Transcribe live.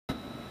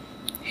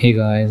Hey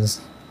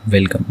guys,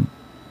 welcome.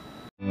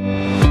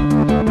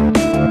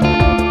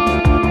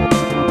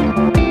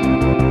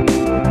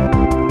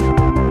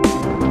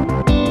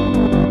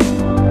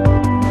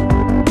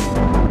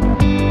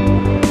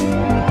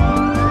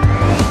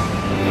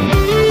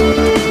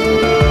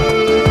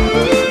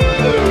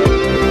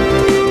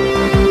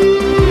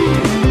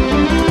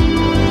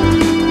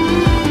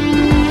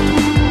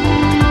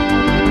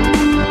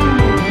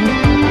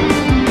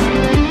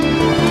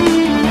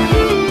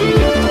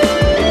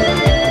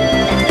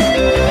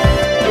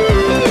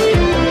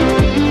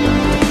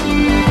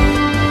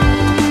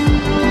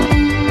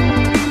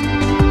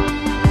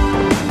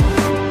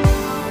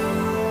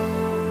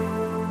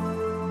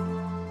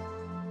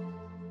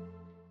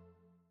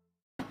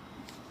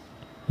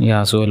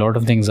 Yeah, so a lot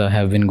of things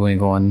have been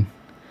going on.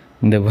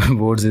 The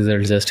boards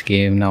results just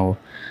came now.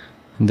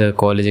 The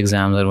college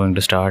exams are going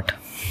to start.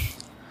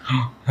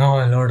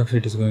 Now a lot of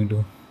it is going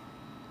to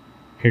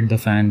hit the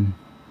fan.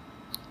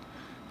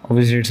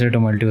 Obviously, it's a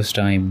tumultuous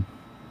time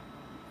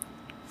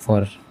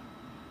for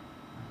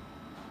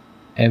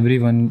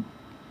everyone,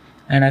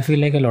 and I feel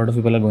like a lot of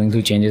people are going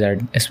through changes,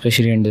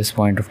 especially in this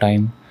point of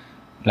time.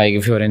 Like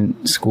if you're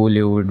in school,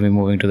 you would be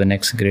moving to the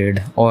next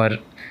grade, or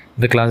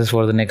the classes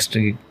for the next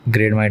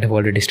grade might have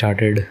already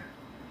started.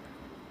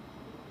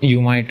 You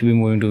might be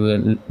moving to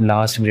the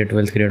last grade,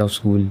 12th grade of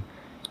school.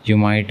 You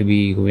might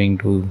be going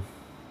to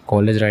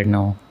college right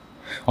now.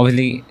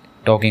 Obviously,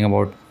 talking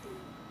about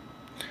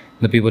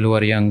the people who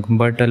are young,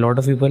 but a lot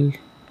of people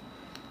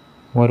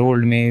who are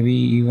old may be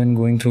even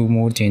going through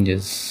more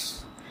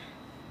changes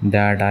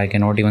that I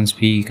cannot even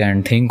speak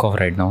and think of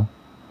right now.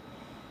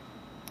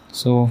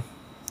 So,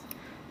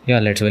 yeah,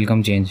 let's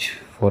welcome change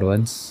for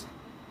once.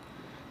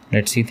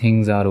 Let's see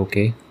things are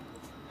okay.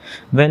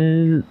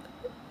 Well,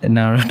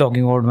 now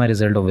talking about my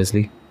result,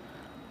 obviously,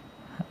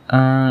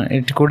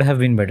 it could have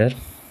been better,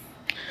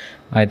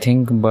 I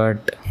think,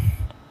 but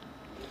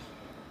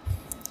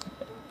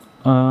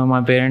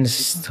my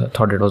parents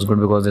thought it was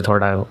good because they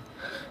thought I was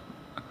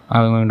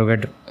going to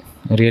get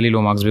really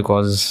low marks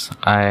because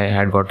I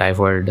had got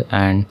typhoid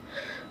and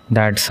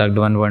that sucked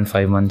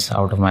 1.5 months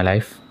out of my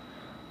life.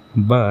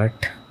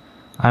 But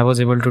I was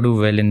able to do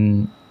well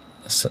in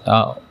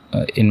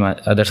my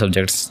other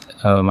subjects.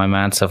 My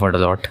maths suffered a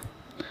lot,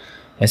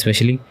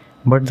 especially.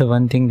 But the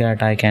one thing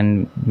that I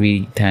can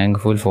be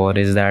thankful for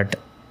is that,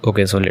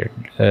 okay, so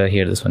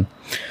hear this one.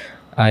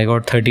 I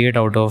got 38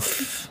 out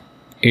of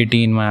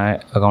 80 in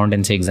my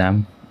accountancy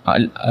exam.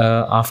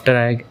 After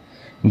I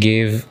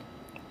gave,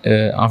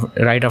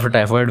 right after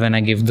typhoid, when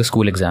I gave the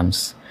school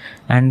exams.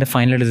 And the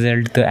final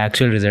result, the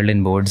actual result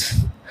in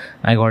boards,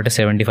 I got a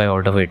 75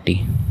 out of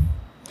 80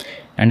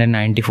 and a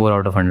 94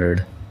 out of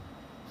 100.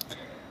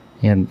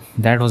 Yeah,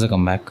 that was a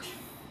comeback,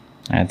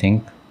 I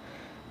think.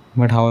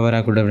 But however,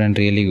 I should have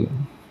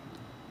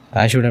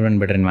done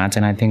better in maths,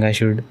 and I think I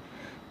should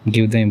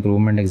give the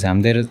improvement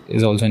exam. There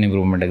is also an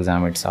improvement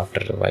exam. It's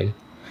after a while.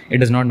 It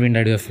does not mean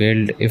that you have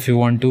failed. If you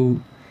want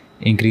to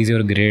increase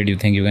your grade, you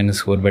think you can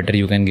score better,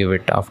 you can give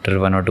it after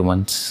 1 or 2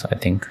 months, I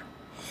think.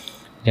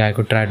 Yeah, I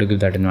could try to give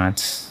that in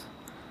maths.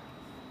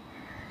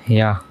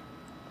 Yeah.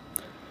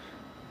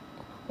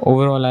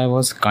 Overall, I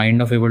was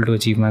kind of able to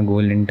achieve my goal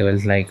in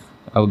 12th, like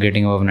I was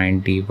getting above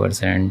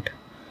 90%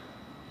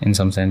 in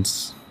some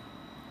sense.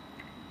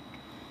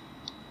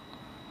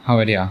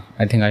 However, yeah,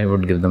 I think I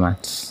would give the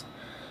maths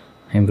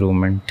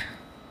improvement.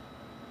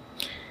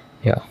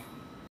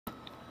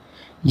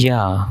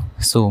 Yeah,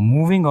 so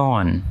moving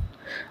on.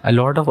 A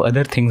lot of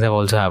other things have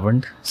also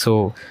happened.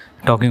 So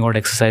talking about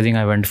exercising,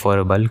 I went for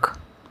a bulk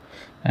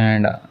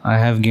and I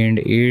have gained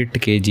 8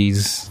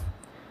 kgs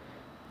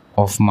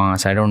of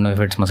mass. I don't know if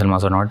it's muscle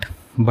mass or not,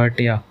 but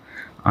yeah,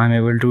 I'm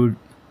able to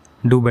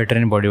do better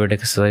in bodyweight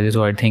exercises.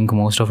 So I think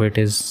most of it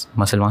is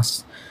muscle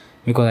mass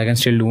because I can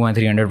still do my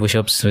 300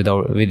 push-ups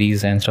with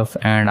ease and stuff,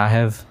 and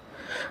I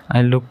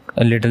look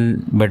a little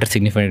better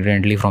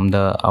significantly from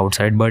the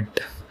outside,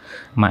 but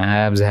my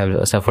abs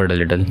have suffered a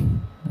little.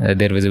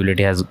 Their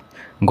visibility has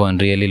gone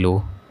really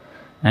low,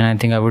 and I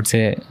think I would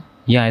say,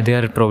 yeah, they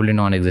are probably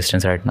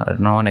non-existent right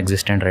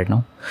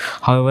now.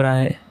 However,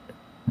 I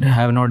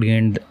have not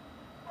gained,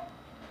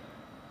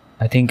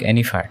 I think,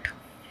 any fat.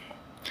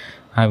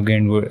 I have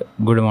gained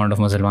good amount of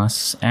muscle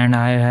mass, and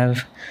I'm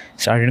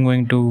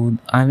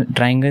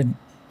trying a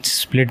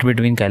split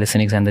between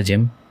calisthenics and the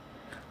gym.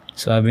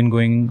 So I've been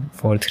going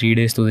for 3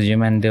 days to the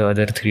gym and the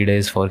other 3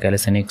 days for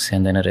calisthenics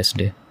and then a rest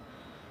day.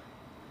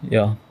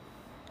 Yeah.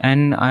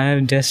 And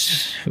I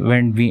just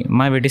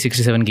my weight is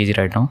 67 kg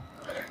right now.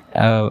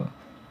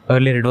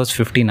 Earlier it was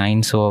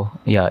 59, so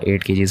yeah,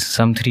 8 kgs.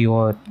 Some 2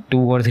 or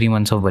 3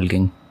 months of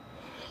bulking.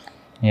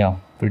 Yeah,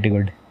 pretty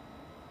good.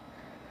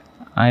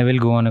 I will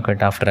go on a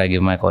cut after I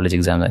give my college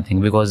exams, I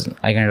think, because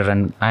I can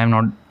run.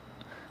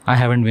 I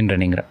haven't been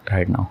running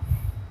right now.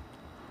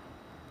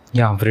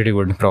 Yeah, pretty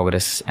good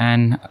progress.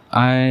 And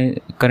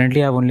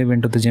currently I've only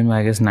been to the gym,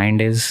 I guess, 9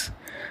 days,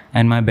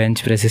 and my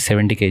bench press is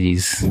 70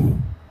 kgs.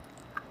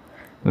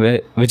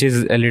 Which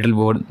is a little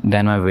more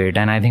than my weight.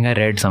 And I think I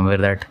read somewhere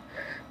that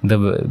the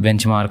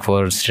benchmark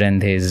for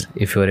strength is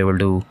if you are able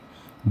to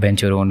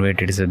bench your own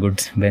weight. It is a good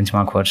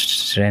benchmark for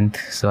strength,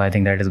 so I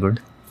think that is good.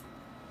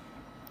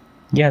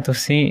 Yeah, to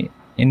see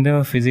in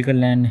the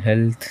physical and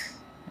health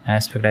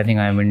aspect, I think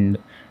I've been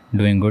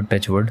doing good,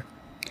 touch wood.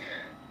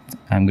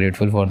 I'm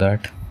grateful for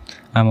that.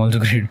 I'm also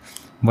great,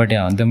 but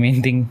yeah, the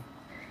main thing,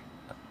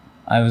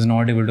 I was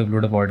not able to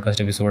upload a podcast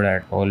episode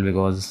at all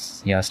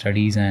because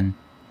studies and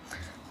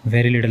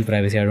very little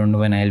privacy. I don't know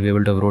when I'll be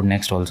able to upload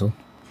next also.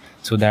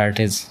 So that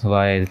is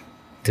why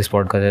this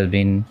podcast has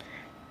been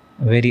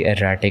very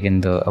erratic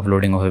in the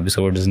uploading of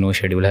episodes. No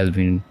schedule has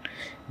been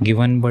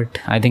given, but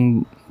I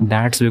think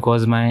that's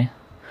because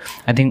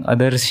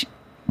other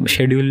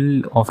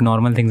schedule of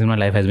normal things in my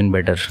life has been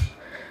better.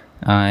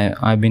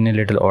 I've been a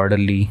little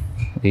orderly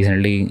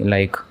recently.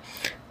 Like,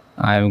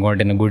 I've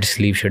gotten a good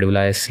sleep schedule.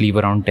 I sleep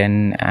around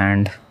 10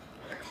 and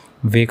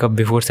wake up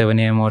before 7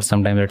 a.m. or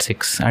sometimes at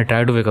 6. I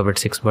try to wake up at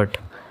 6, but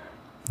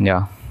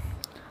yeah,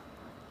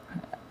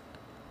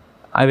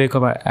 I wake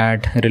up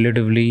at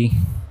relatively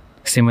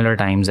similar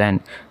times, and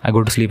I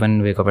go to sleep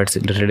and wake up at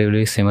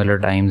relatively similar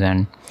times,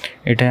 and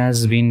it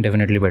has been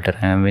definitely better.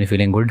 I have been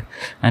feeling good,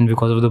 and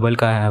because of the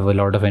bulk, I have a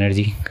lot of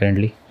energy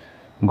currently,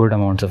 good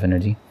amounts of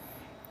energy.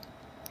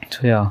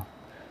 So yeah,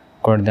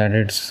 got that,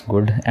 it's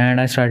good. And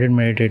I started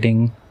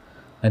meditating,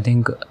 I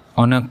think,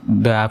 on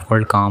the app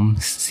called Calm,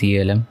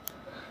 CLM,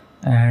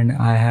 and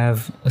I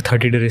have a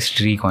 30-day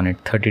streak on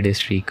it. 30-day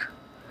streak.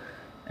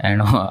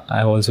 And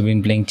I've also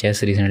been playing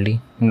chess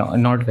recently. No,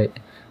 not very.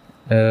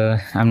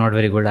 I'm not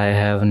very good. I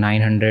have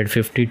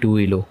 952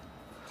 elo,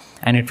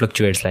 and it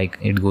fluctuates. Like,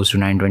 it goes to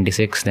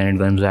 926, then it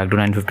comes back to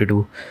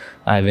 952.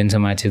 I win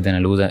some matches, then I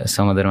lose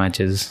some other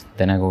matches,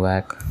 then I go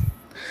back.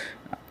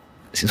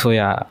 So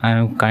yeah,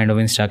 I'm kind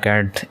of stuck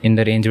in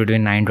the range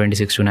between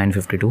 926 to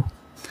 952,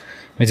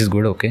 which is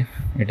good. Okay,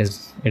 it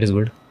is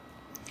good.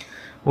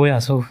 Oh yeah,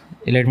 so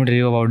let me tell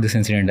you about this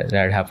incident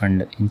that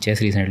happened in chess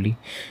recently.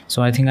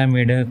 So I think I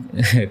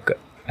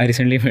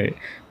recently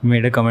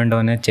made a comment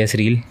on a chess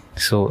reel.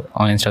 So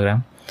on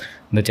Instagram,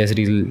 the chess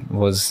reel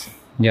was,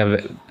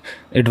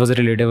 it was a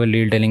relatable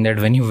reel telling that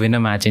when you win a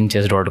match in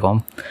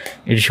chess.com,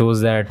 it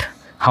shows that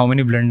how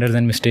many blunders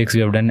and mistakes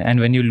you have done, and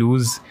when you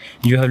lose,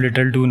 you have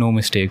little to no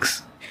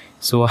mistakes.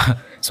 So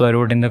I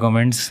wrote in the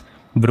comments,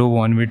 bro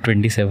won with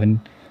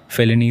 27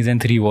 felonies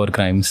and 3 war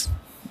crimes,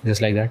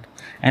 just like that.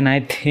 And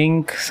I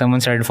think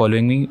someone started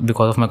following me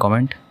because of my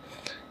comment.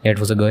 Yeah, it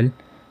was a girl,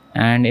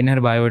 and in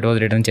her bio it was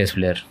written chess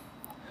player.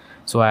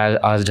 So I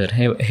asked her,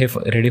 hey,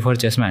 ready for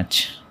chess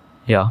match?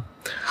 Yeah,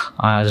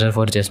 I asked her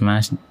for a chess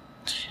match,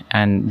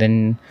 and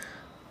then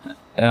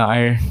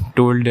I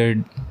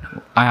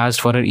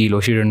asked for her elo.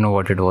 She didn't know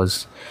what it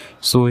was,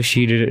 so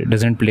she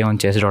doesn't play on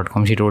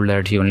chess.com. She told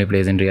that she only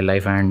plays in real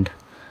life and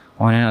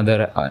on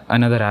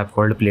another app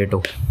called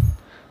Plato.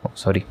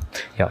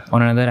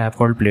 On another app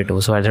called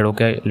Plato. So I said,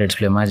 okay, let's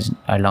play a match.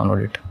 I'll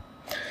download it.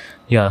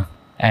 Yeah,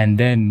 and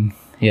then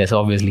yes,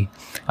 obviously,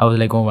 I was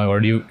like, oh my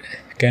god, you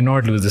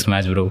cannot lose this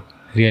match, bro.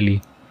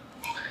 Really.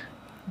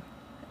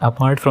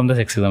 Apart from the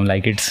sexism,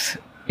 like,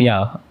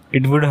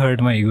 it would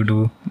hurt my ego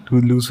to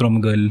lose from a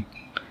girl.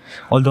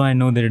 Although I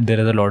know that there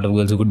is a lot of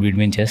girls who could beat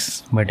me in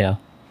chess, but yeah.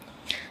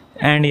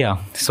 And yeah,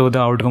 so the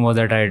outcome was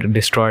that I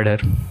destroyed her.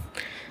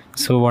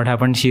 So what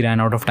happened? She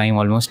ran out of time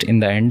almost in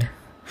the end.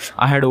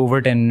 I had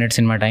over 10 minutes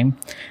in my time,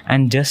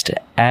 and just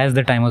as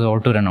the time was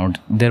about to run out,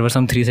 there were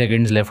some 3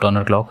 seconds left on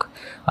her clock.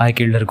 I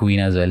killed her queen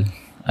as well.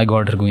 I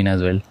got her queen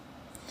as well.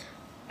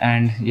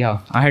 And yeah,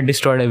 I had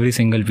destroyed every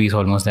single piece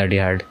almost that she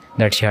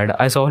had.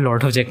 I saw a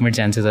lot of checkmate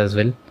chances as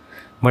well,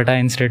 but I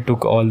instead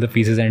took all the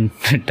pieces and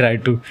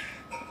tried to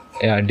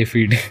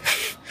defeat.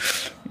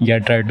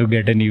 Tried to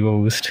get an ego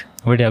boost.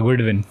 But yeah,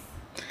 good win.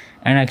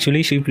 And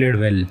actually, she played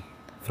well.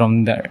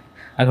 From that,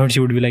 I thought she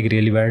would be like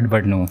really bad,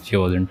 but no, she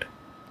wasn't.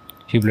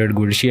 She played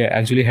good. She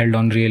actually held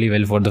on really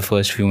well for the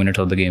first few minutes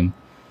of the game.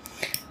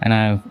 And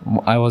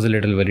I was a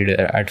little worried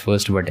at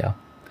first, but yeah,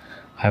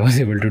 I was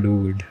able to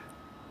do good.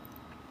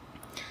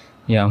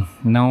 Yeah,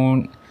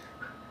 now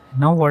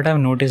what I've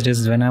noticed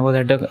is when I was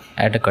at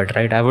a cut,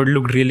 right, I would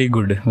look really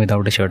good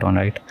without a shirt on,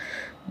 right?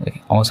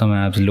 Like, awesome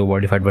abs, low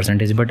body fat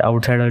percentage, but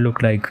outside I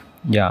looked like,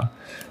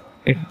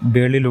 it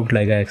barely looked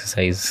like I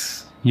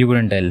exercise. You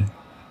couldn't tell.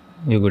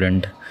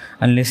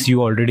 Unless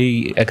you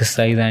already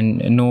exercise and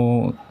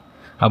know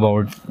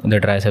about the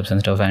triceps and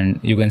stuff, and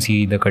you can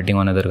see the cutting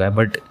on other guy.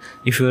 But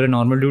if you're a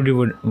normal dude, you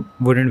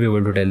wouldn't be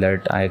able to tell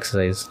that I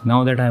exercise.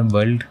 Now that I'm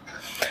bulked,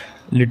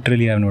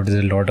 literally I've noticed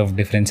a lot of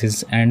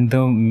differences, and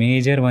the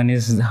major one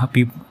is how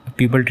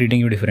people treating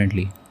you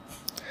differently.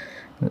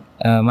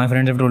 My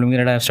friends have told me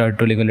that I've started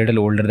to look a little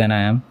older than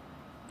I am,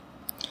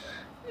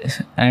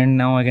 and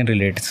now I can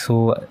relate.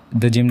 So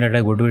the gym that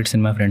I go to, it's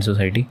in my friend's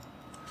society,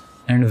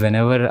 and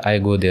whenever I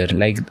go there,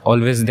 like,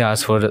 always they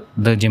ask for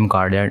the gym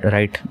card,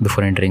 right,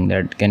 before entering,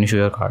 that can you show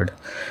your card.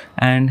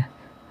 And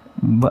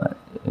but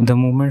the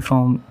moment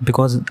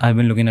because I've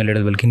been looking a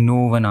little bulky, no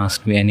one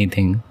asked me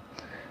anything.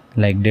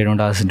 Like, they don't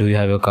ask, do you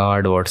have your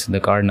card, what's the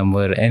card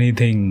number,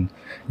 anything.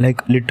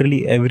 Like,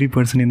 literally every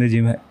person in the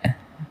gym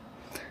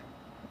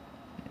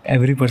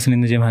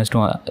has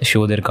to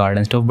show their card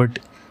and stuff, but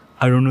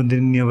I don't know, they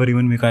never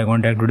even make eye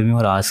contact with me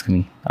or ask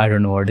me. I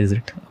don't know what is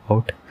it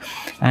about.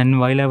 And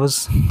while I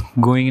was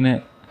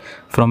going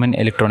from an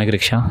electronic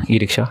rickshaw,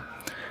 e-rickshaw,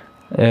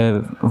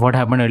 what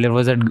happened earlier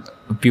was that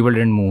people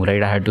didn't move,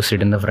 right? I had to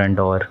sit in the front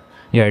or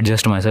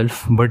adjust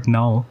myself. But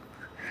now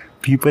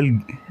people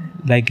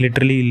like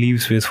literally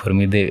leave space for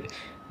me.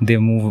 They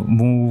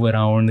move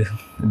around,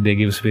 they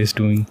give space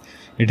to me.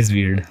 It is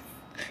weird.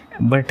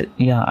 But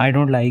yeah, I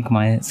don't like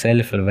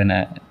myself when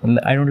I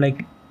don't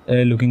like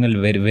looking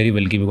very very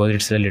bulky because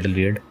it's a little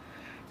weird.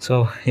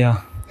 So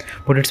yeah,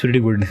 but it's pretty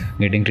good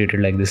getting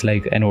treated like this,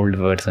 like an old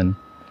person.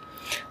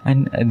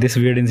 And this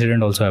weird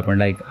incident also happened.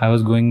 Like I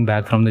was going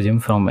back from the gym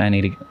from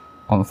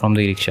the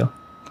e-rickshaw,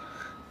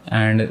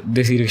 and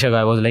this e-rickshaw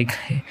guy was like,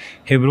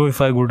 "Hey bro,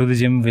 if I go to the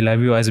gym, will I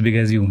be as big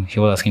as you?" He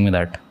was asking me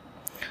that.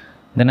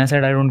 Then I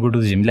said I don't go to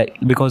the gym, like,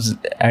 because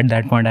at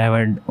that point I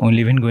had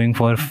only been going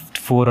for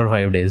 4 or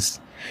 5 days.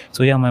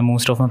 So yeah,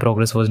 most of my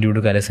progress was due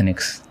to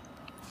calisthenics.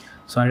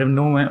 So I don't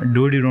know,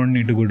 dude, you don't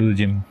need to go to the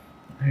gym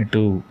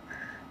to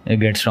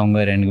get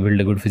stronger and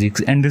build a good physique.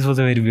 And this was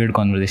a very weird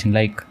conversation.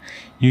 Like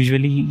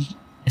usually,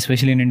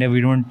 especially in India,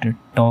 we don't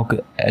talk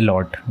a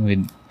lot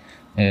with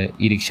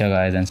e-rickshaw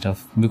guys and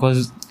stuff,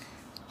 because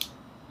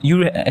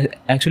you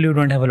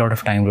don't have a lot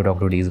of time to talk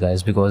to these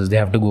guys because they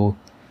have to go.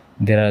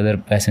 There are other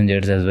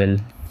passengers as well.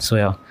 So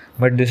yeah,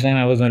 but this time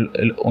I was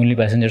only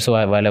passenger. So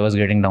while I was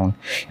getting down,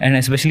 and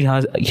especially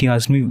he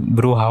asked me,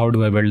 bro, how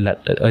do I build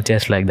a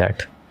chest like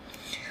that?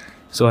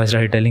 So I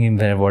started telling him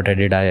that what I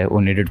did. I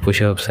only did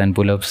push-ups and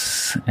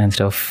pull-ups and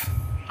stuff.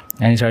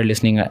 And he started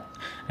listening.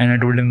 And I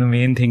told him the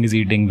main thing is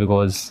eating,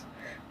 because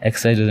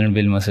exercise doesn't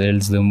build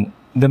muscles.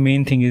 The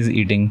main thing is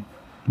eating,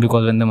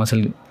 because when the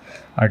muscle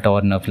are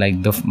torn up,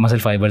 like the muscle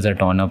fibers are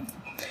torn up,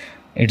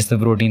 it's the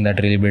protein that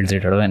really builds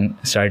it. And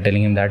started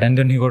telling him that, and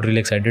then he got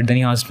really excited. Then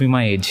he asked me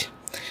my age,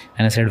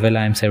 and I said, well,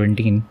 I'm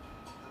 17.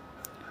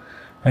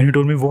 And he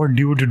told me, what,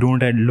 dude, you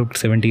don't look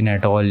 17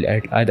 at all.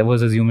 I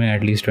was assuming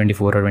at least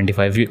 24 or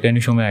 25. Can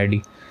you show my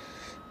ID?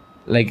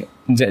 Like,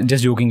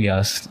 just jokingly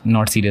asked,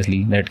 not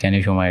seriously, that can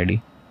you show my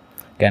ID?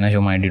 Can I show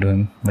my ID to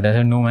him? But I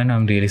said, no man,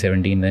 I'm really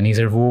 17. Then he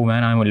said, whoa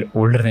man, I'm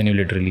older than you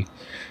literally.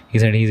 He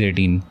said he's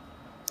 18.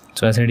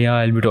 So I said, yeah,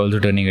 I'll be also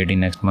turning 18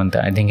 next month.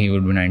 I think he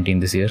would be 19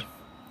 this year.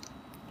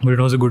 But it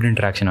was a good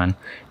interaction, man.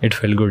 It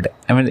felt good.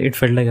 I mean, it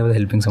felt like I was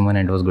helping someone,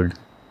 and it was good.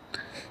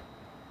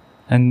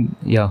 And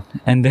yeah,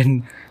 and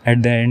then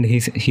at the end he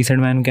said,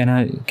 man, can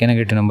I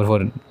get a number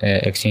for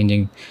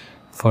exchanging,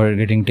 for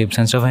getting tips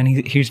and stuff? And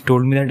he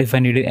told me that if I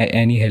need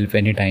any help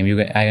anytime,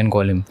 I can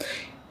call him.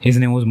 His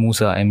name was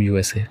Musa,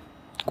 MUSA,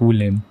 cool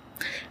name.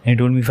 And he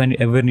told me if I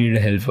ever need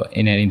help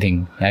in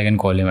anything, I can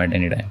call him at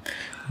any time.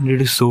 And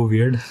it is so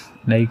weird.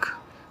 Like,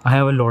 I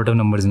have a lot of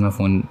numbers in my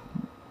phone,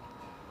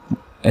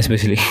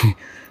 especially.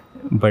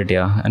 But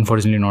yeah,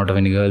 unfortunately not of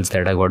any girls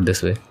that I got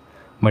this way.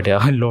 But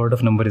yeah, a lot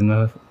of numbers in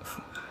my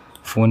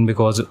phone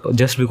because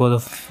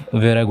of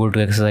where I go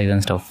to exercise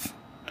and stuff.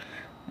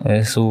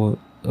 So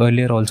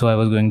earlier also I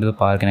was going to the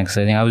park and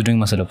exercising. I was doing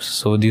muscle ups.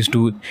 So these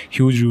two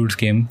huge dudes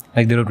came,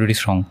 like they were pretty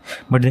strong,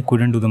 but they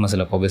couldn't do the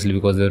muscle up obviously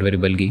because they were very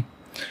bulky.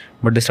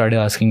 But they started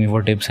asking me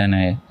for tips, and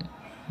I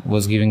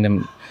was giving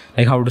them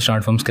like how to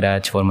start from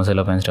scratch for muscle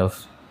up and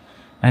stuff.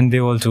 And they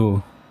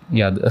also,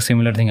 yeah, a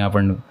similar thing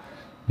happened.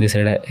 They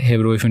said, hey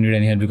bro, if you need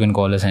any help you can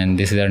call us, and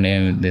this is our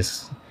name,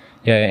 this.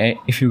 Yeah,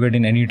 if you get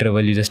in any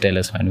trouble you just tell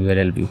us, man, we will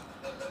help you.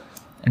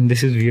 And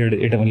this is weird,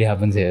 it only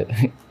happens here.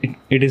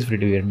 It is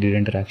pretty weird, these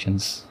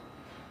interactions.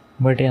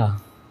 But yeah,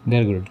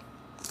 they're good.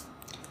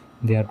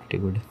 They are pretty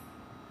good.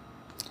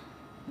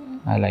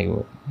 I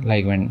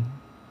like when,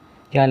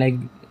 yeah, I like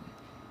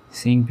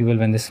seeing people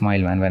when they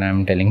smile, man. When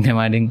I'm telling them,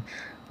 I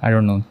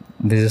don't know,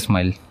 they just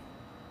smile.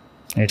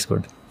 It's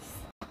good.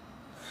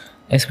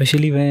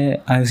 Especially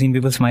when I've seen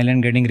people smile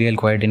and getting real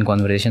quiet in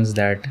conversations.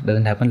 That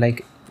doesn't happen.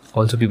 Like,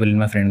 also people in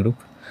my friend group,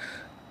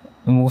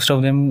 most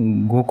of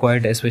them go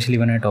quiet, especially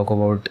when I talk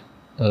about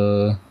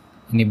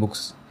any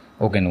books.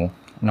 Okay, no,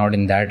 not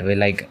in that way,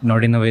 like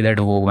not in the way that,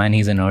 oh man,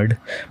 he's a nerd,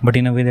 but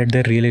in a way that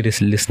they're really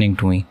listening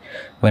to me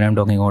when I'm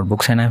talking about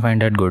books. And I find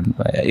that good.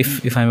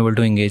 If I'm able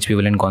to engage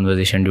people in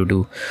conversation due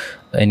to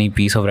any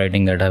piece of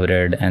writing that I've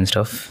read and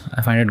stuff,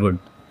 I find it good.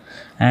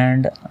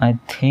 And I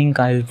think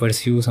I'll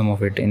pursue some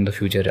of it in the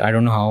future. I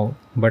don't know how,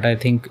 but I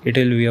think it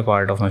will be a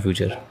part of my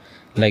future,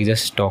 like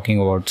just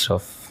talking about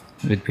stuff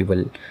with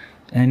people.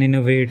 And in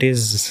a way it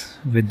is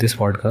with this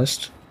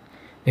podcast,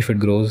 if it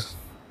grows.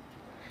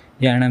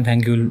 Yeah, and I'm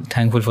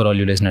thankful for all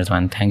you listeners,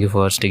 man. Thank you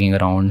for sticking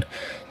around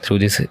through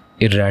this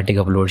erratic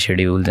upload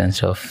schedules and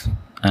stuff.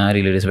 I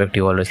really respect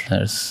you all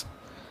listeners.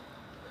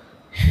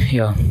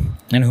 Yeah,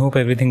 and hope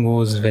everything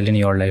goes well in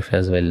your life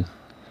as well.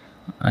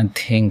 I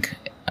think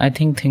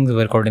things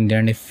work out in the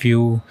end. If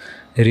you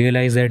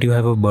realize that you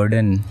have a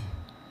burden,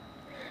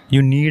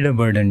 you need a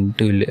burden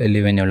to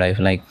live in your life.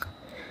 Like,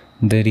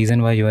 the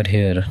reason why you are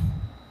here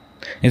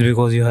is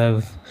because you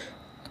have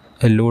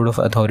a load of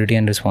authority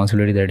and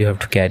responsibility that you have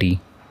to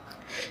carry.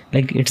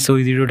 Like, it's so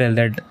easy to tell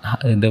that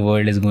the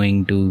world is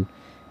going to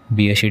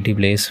be a shitty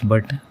place,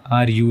 but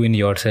are you in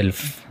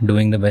yourself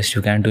doing the best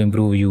you can to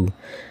improve you?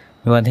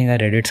 One thing I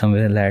read it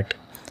somewhere that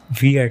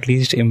we at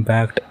least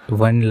impact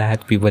 1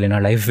 lakh people in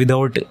our life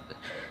without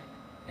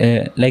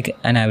like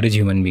an average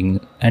human being.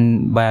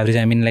 And by average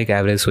I mean like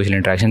average social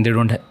interaction. They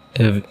don't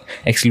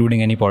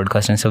excluding any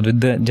podcast and stuff,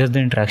 with just the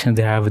interactions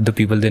they have with the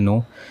people they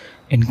know,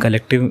 in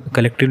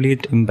collectively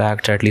it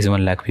impacts at least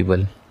 1 lakh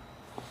people,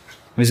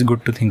 which is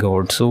good to think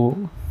about.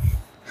 So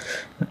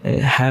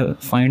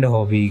find a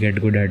hobby,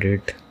 get good at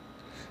it,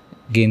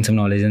 gain some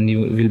knowledge, and you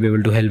will be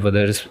able to help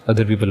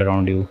other people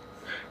around you.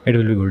 It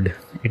will be good.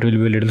 It will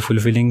be a little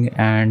fulfilling,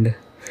 and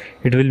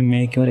it will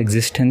make your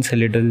existence a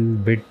little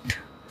bit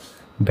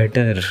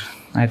better.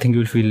 I think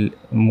you'll feel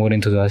more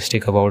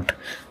enthusiastic about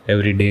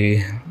every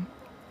day.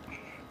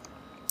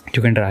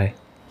 You can try.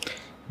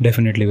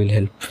 Definitely will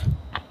help.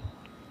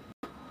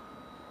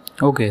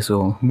 Okay,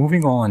 so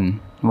moving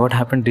on. What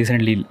happened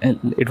recently?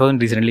 It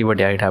wasn't recently, but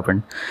yeah, it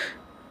happened.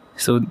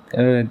 So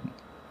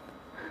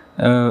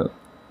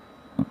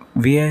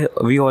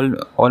we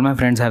all my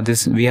friends have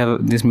this. We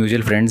have this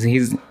mutual friends.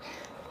 We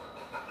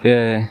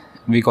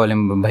call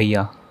him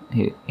Bhaiya.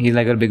 He's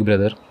like our big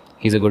brother.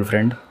 He's a good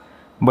friend,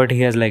 but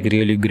he has like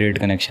really great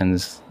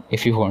connections.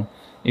 If you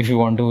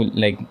want to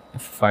like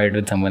fight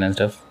with someone and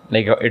stuff,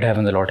 like it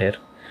happens a lot here.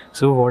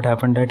 So what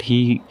happened that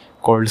he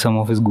called some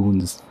of his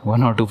goons,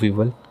 1 or 2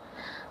 people.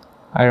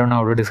 I don't know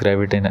how to describe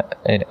it in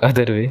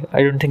other way.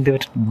 I don't think they were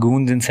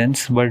goons in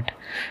sense, but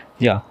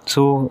yeah.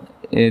 So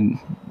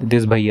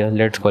this Bhaiya,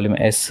 let's call him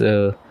S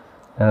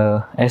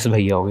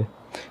Bhaiya. Okay.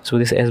 So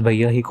this S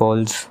Bhaiya, he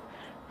calls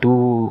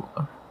two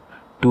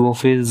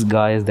of his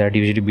guys that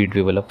usually beat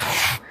people up,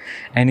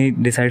 and he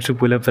decides to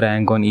pull a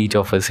prank on each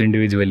of us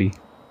individually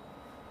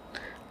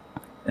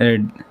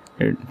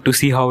to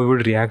see how we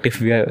would react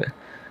if we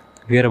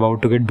are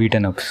about to get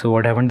beaten up. So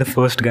what happened? The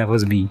first guy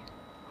was me,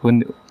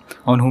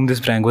 on whom this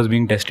prank was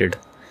being tested.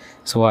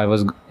 So I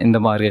was in the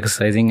park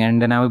exercising,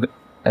 and then I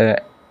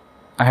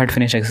had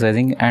finished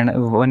exercising,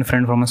 and one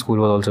friend from my school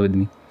was also with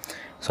me.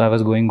 So I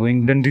was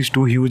going. Then these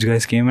 2 huge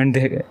guys came, and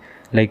they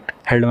like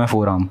held my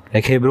forearm,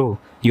 like, "Hey bro,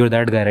 you're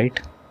that guy,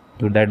 right?"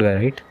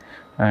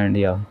 And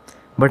yeah,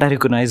 but I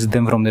recognized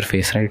them from their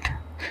face, right?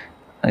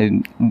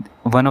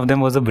 One of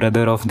them was the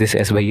brother of this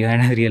S Bhaiya,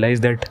 and I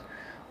realized that,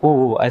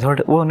 I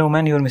thought, oh no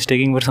man, you're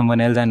mistaking for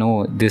someone else. I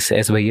know this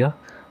S Bhaiya.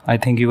 I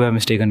think you have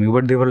mistaken me.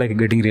 But they were like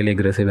getting really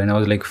aggressive, and I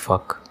was like,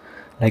 fuck.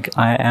 Like,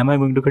 am I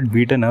going to get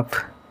beaten up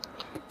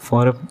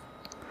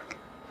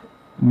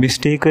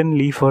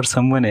mistakenly for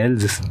someone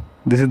else?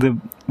 This is the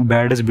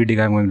baddest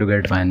beating I'm going to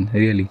get, man.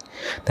 Really.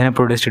 Then I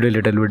protested a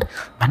little bit.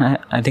 Man,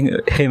 I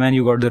think, hey man,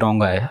 you got the wrong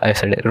guy. I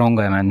said, wrong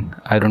guy, man.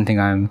 I don't think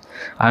I'm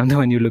the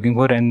one you're looking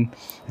for. And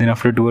then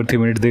after 2 or 3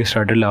 minutes, they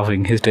started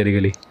laughing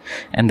hysterically.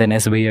 And then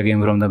S Bhaiya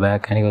came from the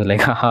back, and he was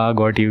like, haha,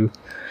 got you.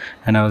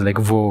 And I was like,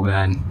 whoa,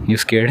 man, you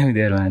scared me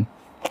there, man.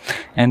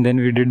 And then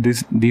we did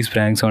these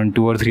pranks on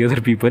 2 or 3 other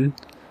people.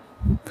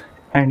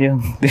 And yeah,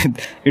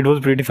 it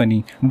was pretty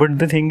funny. But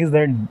the thing is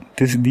that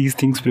these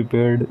things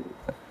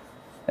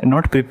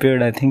not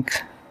prepared, I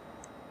think.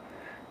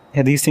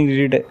 Yeah, these things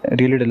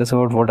really tell us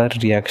about what our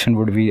reaction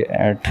would be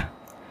at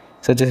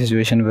such a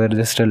situation where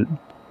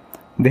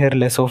they are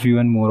less of you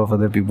and more of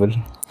other people.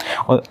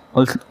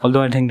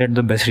 Although I think that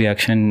the best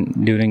reaction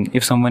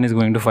if someone is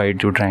going to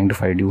fight you, trying to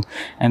fight you,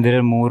 and there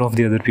are more of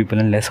the other people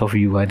and less of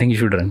you, I think you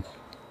should run.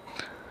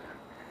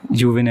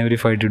 You win every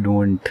fight you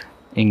don't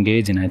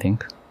engage in, I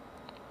think.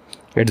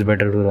 It's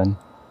better to run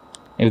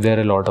if there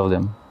are a lot of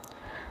them.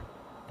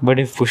 But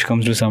if push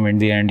comes to shove, in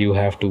the end you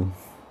have to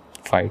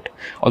fight.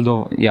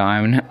 Although, yeah,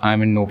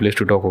 I'm in no place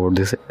to talk about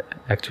this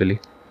actually.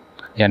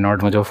 Yeah,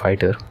 not much of a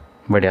fighter,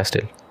 but yeah,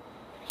 still,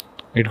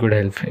 it could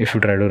help if you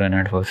try to run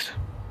at first.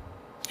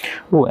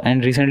 Oh,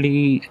 and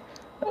recently,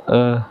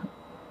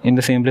 in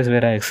the same place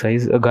where I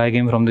exercise, a guy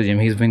came from the gym.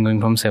 He's been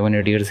going from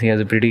 7-8 years. He has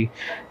a pretty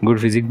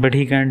good physique, but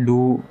he doesn't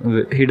do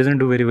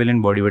very well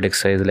in bodyweight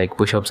exercise like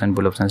push-ups and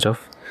pull-ups and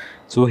stuff.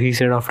 So he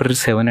said after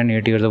 7 and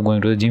 8 years of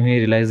going to the gym, he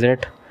realized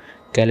that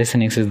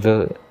calisthenics is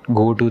the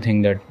go-to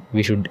thing that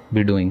we should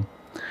be doing.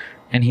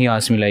 And he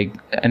asked me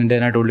and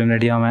then I told him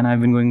that, yeah man,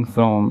 I've been going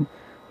from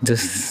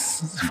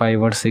just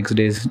 5 or 6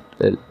 days,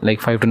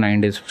 5 to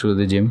 9 days to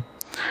the gym,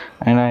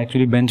 and I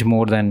actually bench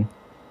more than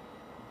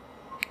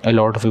a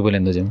lot of people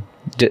in the gym.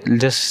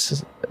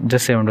 Just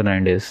 7 to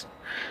 9 days.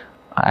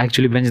 I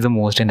actually bench the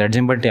most in that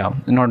gym, but yeah,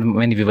 not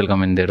many people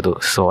come in there though.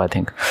 So I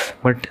think,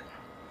 but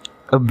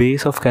a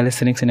base of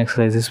calisthenics and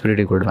exercise is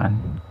pretty good,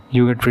 man.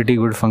 You get pretty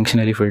good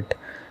functionally fit.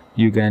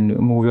 You can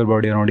move your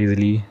body around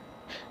easily,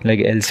 like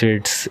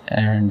L-sits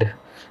and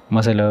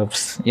muscle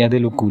ups. Yeah, they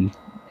look cool.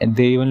 And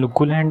they even look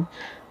cool, and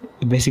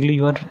basically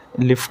you are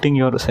lifting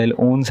your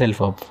own self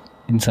up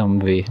in some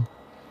way.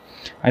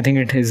 I think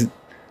it is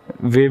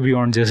way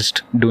beyond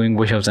just doing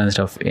push-ups and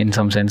stuff. In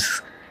some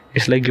sense,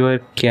 it's like you are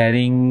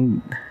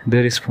carrying the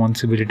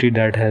responsibility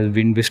that has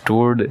been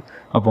bestowed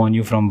upon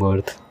you from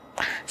birth.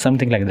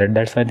 Something like that.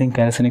 That's why I think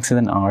calisthenics is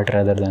an art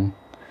rather than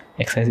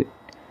exercise.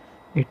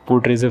 It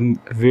portrays a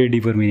way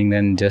deeper meaning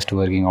than just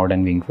working out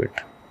and being fit.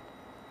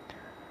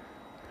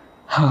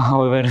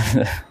 However,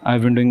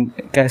 I've been doing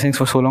calisthenics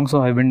for so long,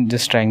 so I've been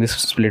just trying this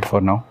split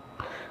for now.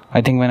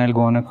 I think when I'll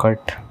go on a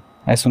cut,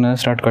 as soon as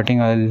I start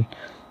cutting, I'll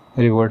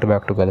revert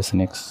back to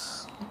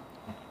calisthenics.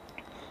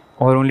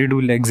 Or only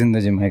do legs in the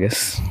gym, I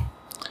guess.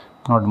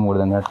 Not more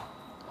than that.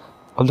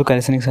 Although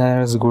calisthenics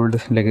has good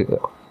leg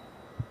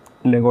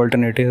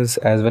alternatives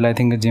as well, I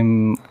think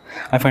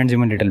I find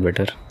gym a little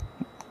better.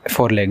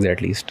 For legs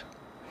at least.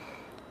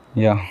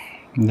 Yeah,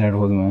 that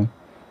was my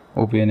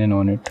opinion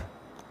on it.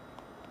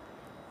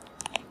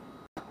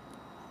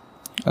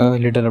 A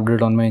little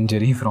update on my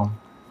injury from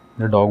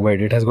the dog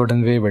bite. It has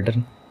gotten way better.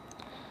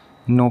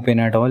 No pain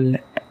at all.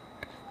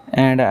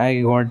 And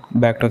I got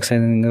back to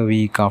exercising a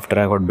week after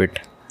I got bit.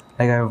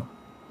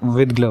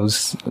 With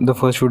gloves. The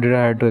first few days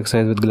I had to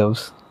exercise with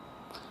gloves.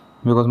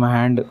 Because my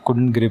hand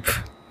couldn't grip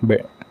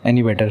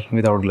any better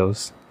without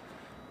gloves.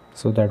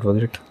 So that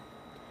was it.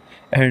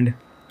 And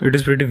it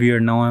is pretty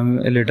weird. Now I'm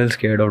a little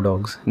scared of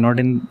dogs.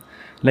 Not in...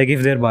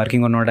 if they're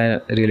barking or not,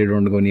 I really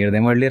don't go near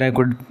them. Earlier I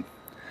could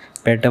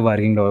pet a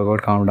barking dog or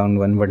calm down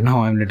one, but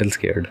now I'm a little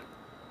scared.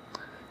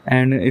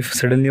 And if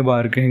suddenly a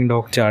barking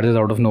dog charges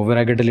out of nowhere,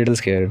 I get a little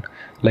scared.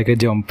 Like a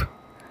jump.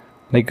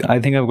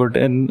 I think I've got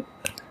an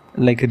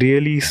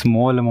really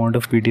small amount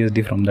of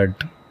PTSD from that.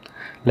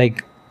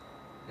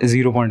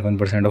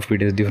 0.1% of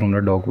PTSD from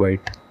the dog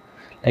bite.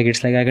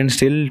 It's I can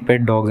still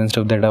pet dogs and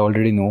stuff that I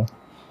already know.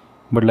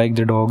 But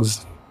the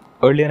dogs...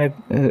 Earlier,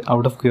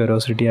 out of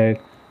curiosity, I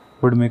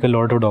would make a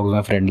lot of dogs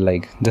my friend,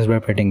 just by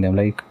petting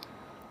them.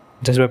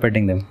 Just by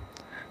petting them.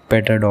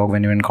 Pet a dog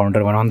when you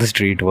encounter one on the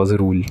street was a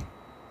rule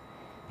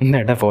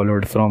that I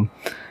followed from,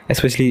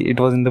 especially it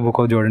was in the book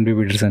of Jordan B.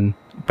 Peterson.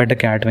 Pet a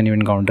cat when you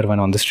encounter one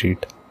on the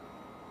street.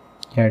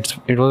 Yeah,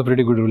 it was a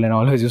pretty good rule and I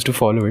always used to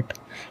follow it.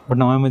 But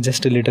now I'm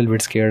just a little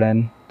bit scared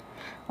and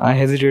I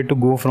hesitate to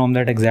go from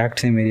that exact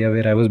same area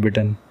where I was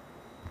bitten.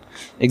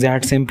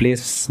 Exact same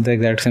place, the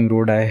exact same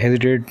road. I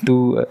hesitate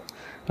to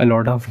a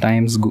lot of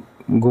times go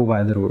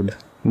by the road.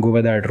 Go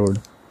by that road.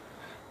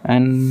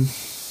 And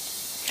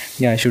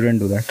yeah, I shouldn't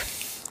do that.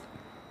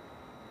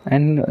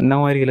 And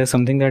now I realize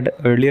something, that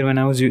earlier when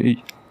I was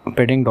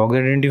petting dogs, I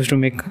didn't used to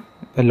make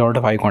a lot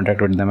of eye contact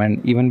with them.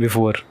 And even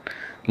before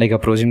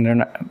approaching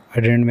them,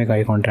 I didn't make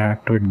eye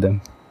contact with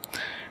them.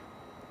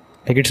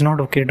 It's not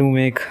okay to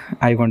make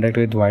eye contact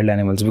with wild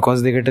animals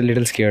because they get a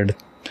little scared.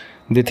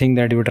 They think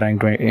that you're trying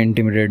to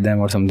intimidate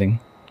them or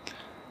something.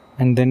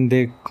 And then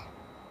they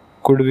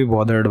could be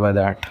bothered by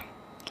that.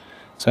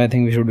 So I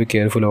think we should be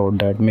careful about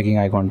that, making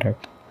eye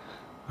contact.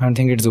 I don't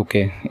think it's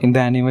okay. In the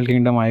animal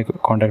kingdom, eye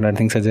contact, I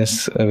think,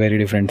 suggests a very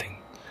different thing.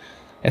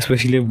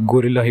 Especially if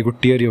gorilla, he could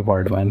tear you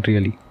apart, man,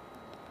 really.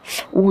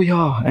 Oh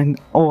yeah, and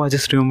I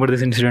just remember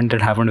this incident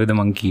that happened with the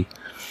monkey.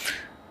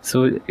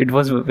 So it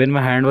was when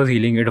my hand was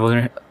healing, it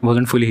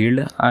wasn't fully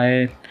healed.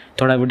 I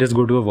thought I would just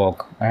go to a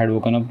walk. I had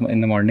woken up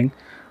in the morning.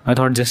 I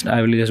thought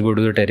I will just go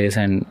to the terrace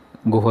and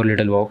go for a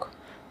little walk.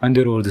 And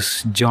there was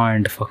this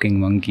giant fucking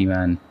monkey,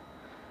 man.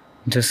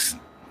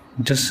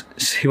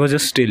 He was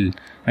just still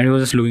and he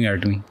was just looking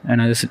at me,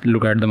 and I just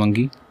looked at the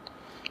monkey,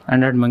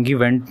 and that monkey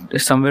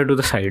went somewhere to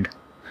the side,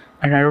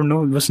 and I don't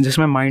know, it was just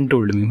my mind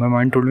told me,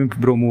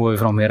 bro, move away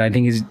from here, I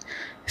think he's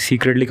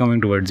secretly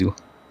coming towards you.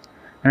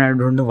 And I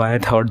don't know why I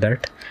thought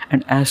that.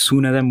 And as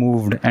soon as I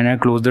moved and I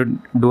closed the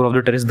door of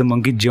the terrace, the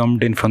monkey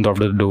jumped in front of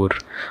the door.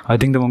 I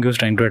think the monkey was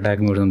trying to attack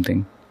me or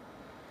something,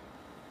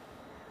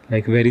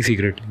 very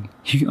secretly.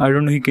 I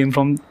don't know, he came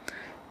from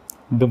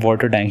the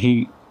water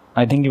tank.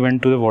 I think he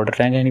went to the water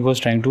tank and he was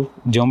trying to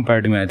jump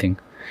at me, I think.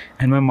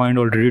 And my mind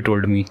already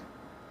told me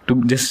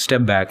to just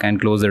step back and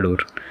close the door.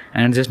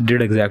 And I just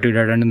did exactly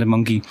that. And then that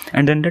monkey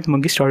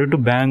started to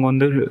bang on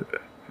the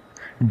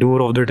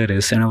door of the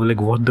terrace. And I was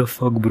like, what the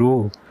fuck,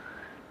 bro?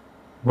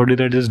 What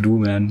did I just do,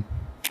 man?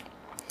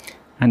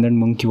 And that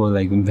monkey was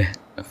like,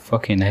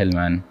 fucking hell,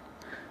 man.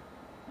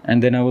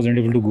 And then I wasn't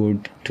able to go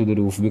to the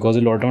roof because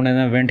the lot of times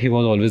I went, he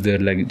was always there,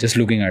 just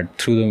looking at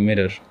through the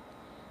mirror.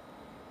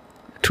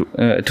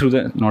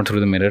 Not through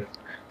the mirror,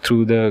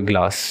 through the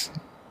glass,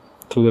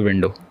 through the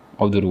window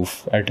of the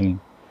roof at me.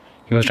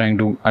 He was trying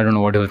to, I don't know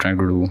what he was trying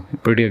to do.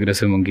 Pretty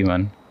aggressive monkey,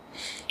 man.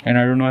 And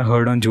I don't know, I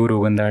heard on Joe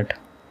Rogan that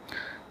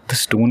the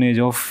stone age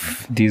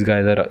of these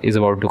guys is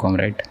about to come,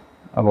 right?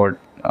 Of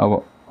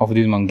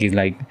these monkeys,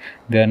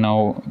 they are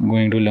now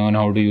going to learn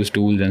how to use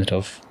tools and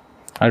stuff.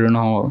 I don't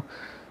know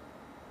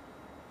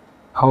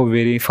how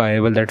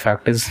verifiable that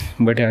fact is,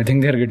 but yeah, I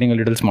think they are getting a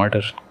little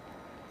smarter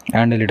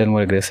and a little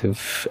more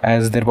aggressive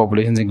as their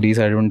populations increase.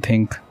 I don't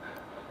think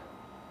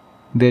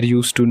they're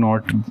used to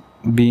not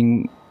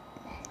being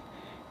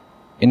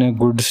in a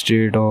good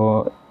state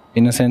or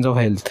in a sense of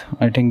health.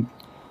 I think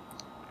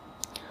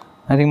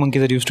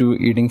monkeys are used to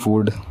eating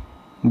food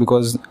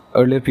because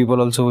earlier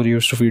people also were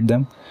used to feed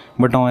them,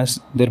 but now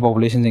as their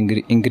populations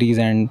increase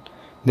and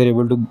they're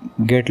able to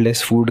get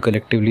less food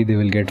collectively, they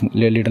will get a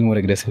little more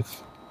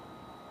aggressive.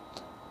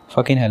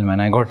 Fucking hell, man,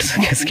 I got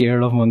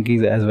scared of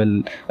monkeys as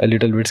well, a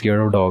little bit scared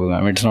of dogs,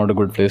 man. It's not a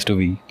good place to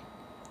be.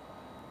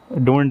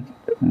 Don't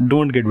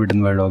get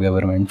bitten by a dog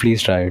ever, man.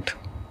 Please try it.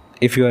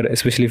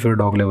 Especially if you're a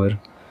dog lover,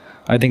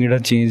 I think it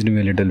has changed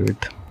me a little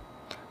bit.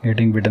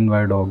 Getting bitten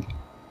by a dog.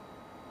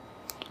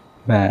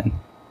 Man.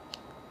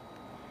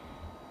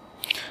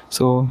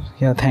 So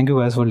yeah, thank you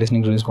guys for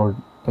listening to this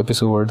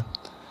episode,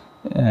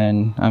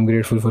 and I'm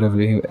grateful for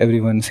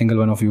everyone, single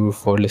one of you,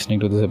 for listening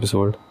to this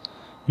episode.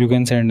 You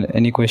can send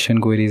any question,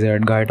 queries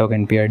at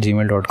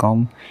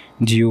guytalknp@gmail.com,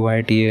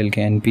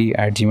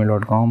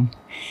 guytalknp@gmail.com.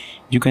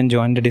 You can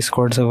join the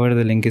Discord server.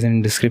 The link is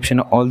in the description.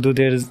 Although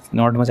there is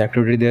not much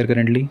activity there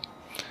currently,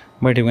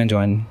 but you can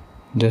join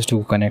just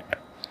to connect.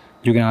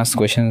 You can ask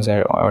questions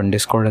on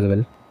Discord as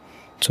well.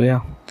 So yeah,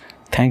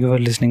 thank you for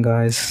listening,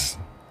 guys.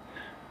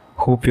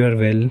 Hope you are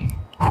well.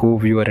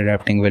 Hope you are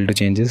adapting well to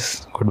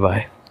changes.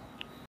 Goodbye.